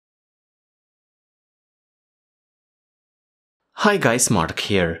Hi guys, Mark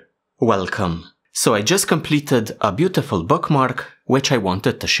here. Welcome. So I just completed a beautiful bookmark which I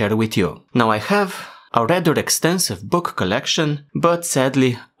wanted to share with you. Now I have a rather extensive book collection, but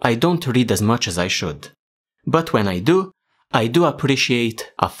sadly I don't read as much as I should. But when I do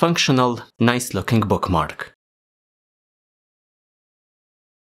appreciate a functional, nice looking bookmark.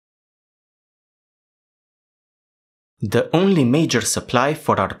 The only major supply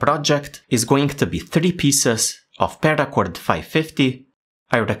for our project is going to be 3 pieces of Paracord 550.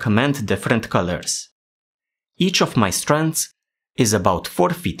 I recommend different colors. Each of my strands is about 4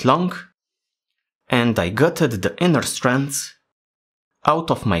 feet long, and I gutted the inner strands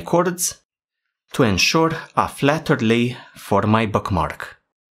out of my cords to ensure a flatter lay for my bookmark.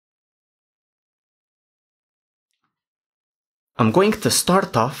 I'm going to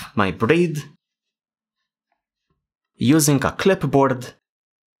start off my braid using a clipboard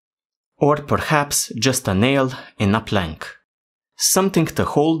or perhaps just a nail in a plank. Something to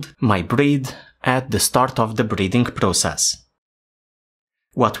hold my braid at the start of the braiding process.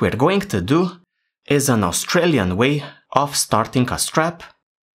 What we're going to do is an Australian way of starting a strap,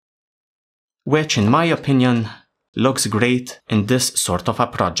 which in my opinion looks great in this sort of a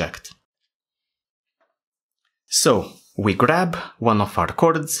project. So we grab one of our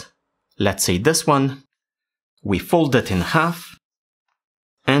cords, let's say this one, we fold it in half,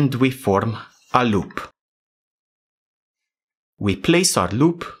 and we form a loop. We place our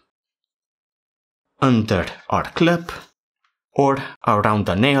loop under our clip or around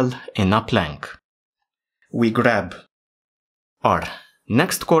a nail in a plank. We grab our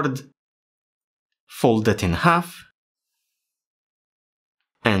next cord, fold it in half,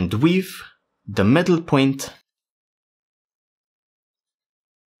 and weave the middle point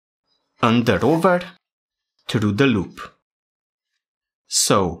under over through the loop.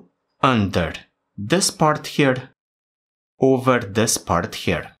 So under this part here, over this part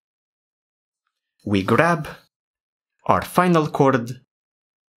here. We grab our final cord,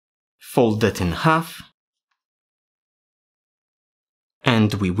 fold it in half,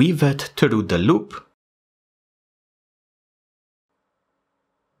 and we weave it through the loop.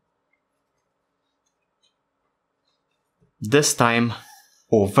 This time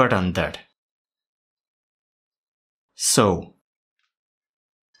over under. So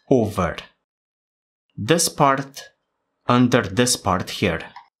over this part, under this part here.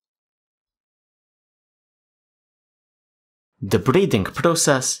 The braiding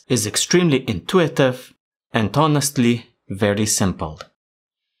process is extremely intuitive and honestly very simple.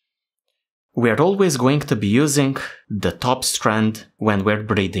 We are always going to be using the top strand when we're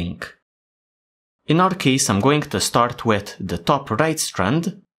braiding. In our case, I'm going to start with the top right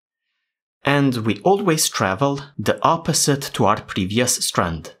strand, and we always travel the opposite to our previous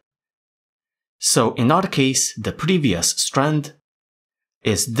strand. So in our case, the previous strand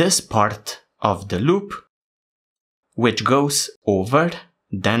is this part of the loop, which goes over,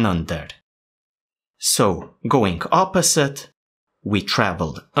 then under. So going opposite, we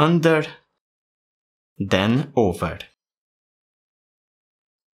travel under, then over.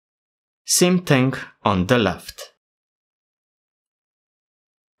 Same thing on the left.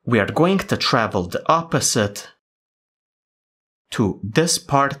 We are going to travel the opposite to this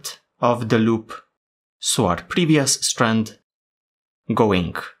part of the loop, so our previous strand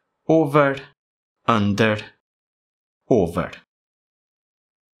going over, under, over.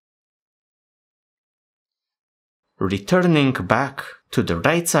 Returning back to the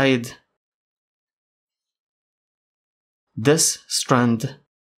right side, this strand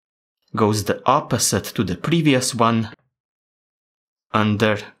goes the opposite to the previous one,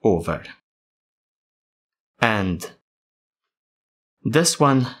 under, over. And this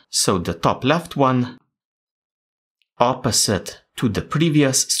one, so the top left one, opposite to the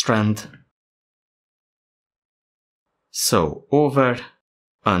previous strand. So over,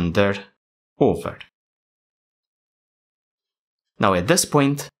 under, over. Now at this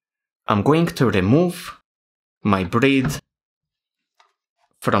point, I'm going to remove my braid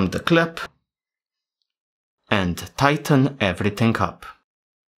from the clip and tighten everything up,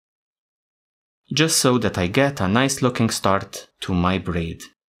 just so that I get a nice looking start to my braid.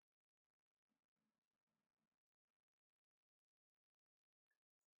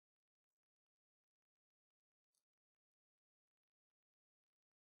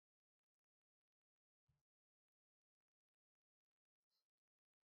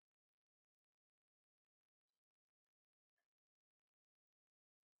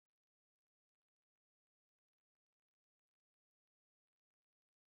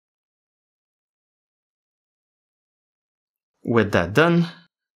 With that done,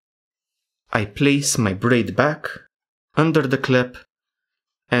 I place my braid back under the clip,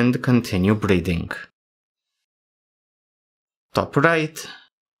 and continue braiding. Top right,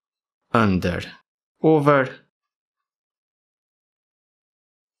 under, over,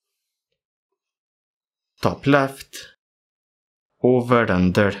 top left, over,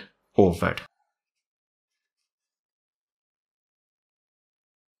 under, over.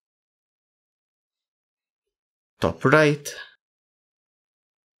 Top right,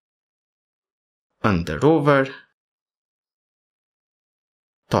 under, over,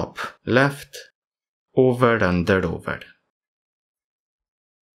 top left, over, under, over.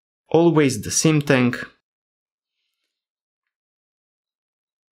 Always the same thing.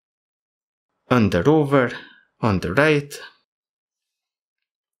 Under, over, on the right,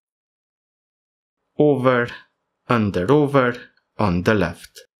 over, under, over, on the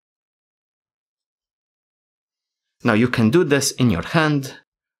left. Now you can do this in your hand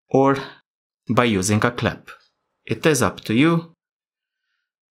or by using a clip. It is up to you.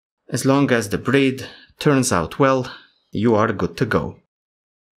 As long as the braid turns out well, you are good to go.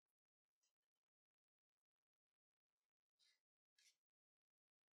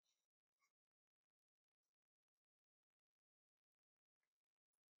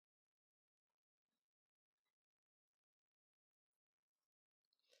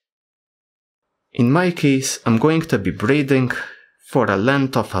 In my case, I'm going to be braiding for a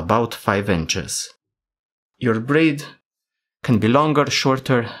length of about 5 inches. Your braid can be longer or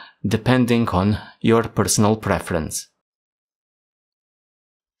shorter depending on your personal preference.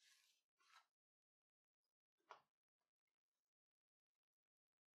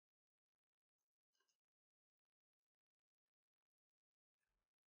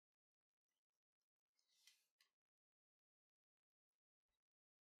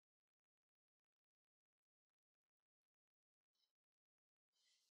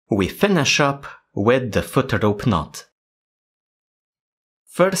 We finish up with the footer rope knot.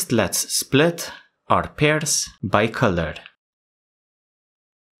 First, let's split our pairs by color.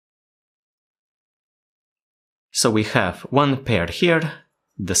 So we have one pair here,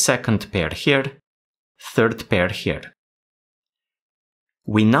 the second pair here, third pair here.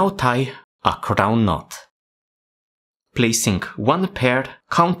 We now tie a crown knot, placing one pair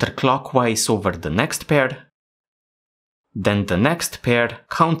counterclockwise over the next pair, then the next pair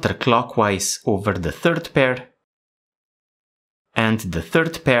counterclockwise over the third pair, and the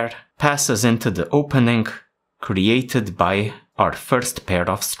third pair passes into the opening created by our first pair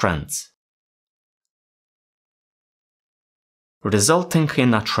of strands, resulting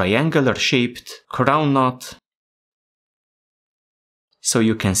in a triangular-shaped crown knot, so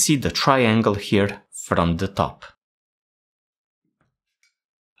you can see the triangle here from the top.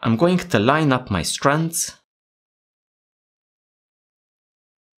 I'm going to line up my strands,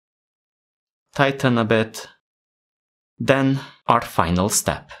 tighten a bit, then our final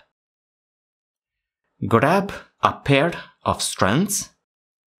step. Grab a pair of strands,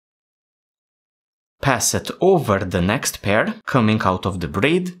 pass it over the next pair coming out of the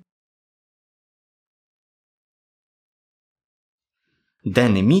braid,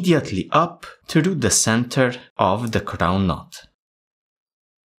 then immediately up through the center of the crown knot.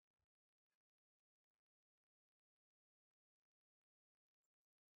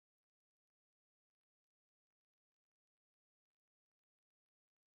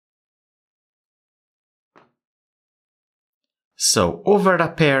 So over a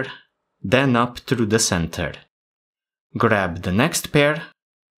pair, then up through the center. Grab the next pair,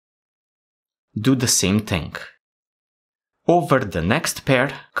 do the same thing. Over the next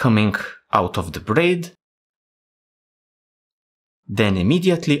pair coming out of the braid, then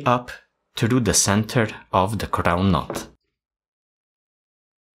immediately up through the center of the crown knot.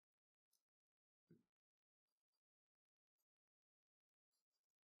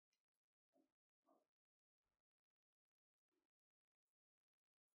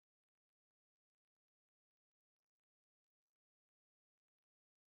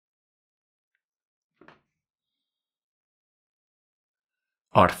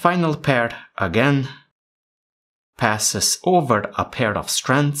 Our final pair, again, passes over a pair of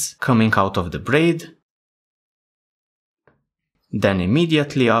strands coming out of the braid, then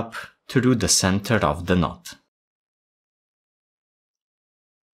immediately up through the center of the knot.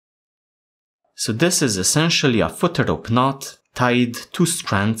 So this is essentially a footer rope knot tied 2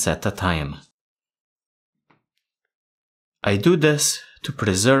 strands at a time. I do this to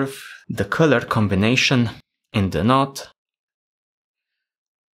preserve the color combination in the knot.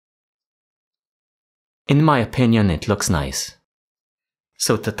 In my opinion, it looks nice.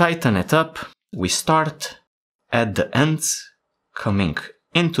 So to tighten it up, we start at the ends coming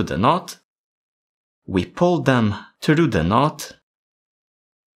into the knot, we pull them through the knot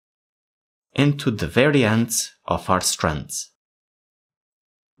into the very ends of our strands.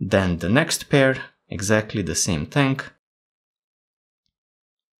 Then the next pair, exactly the same thing.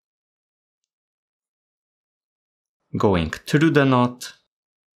 Going through the knot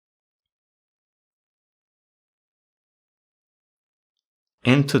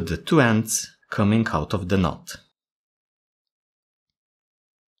into the two ends coming out of the knot.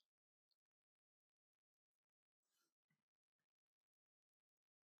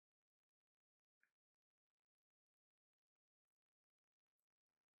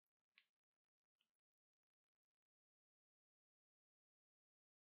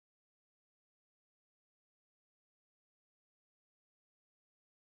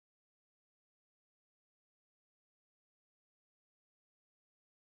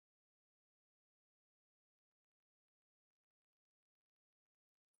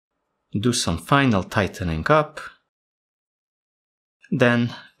 Do some final tightening up.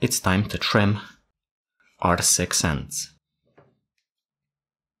 Then it's time to trim our 6 ends.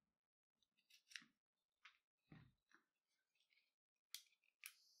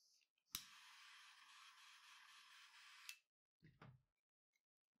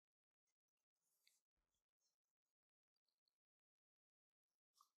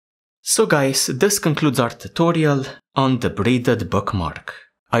 So guys, this concludes our tutorial on the braided bookmark.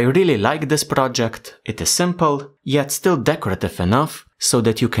 I really like this project. It is simple, yet still decorative enough so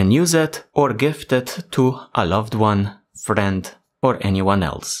that you can use it or gift it to a loved one, friend, or anyone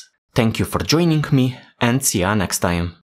else. Thank you for joining me and see ya next time.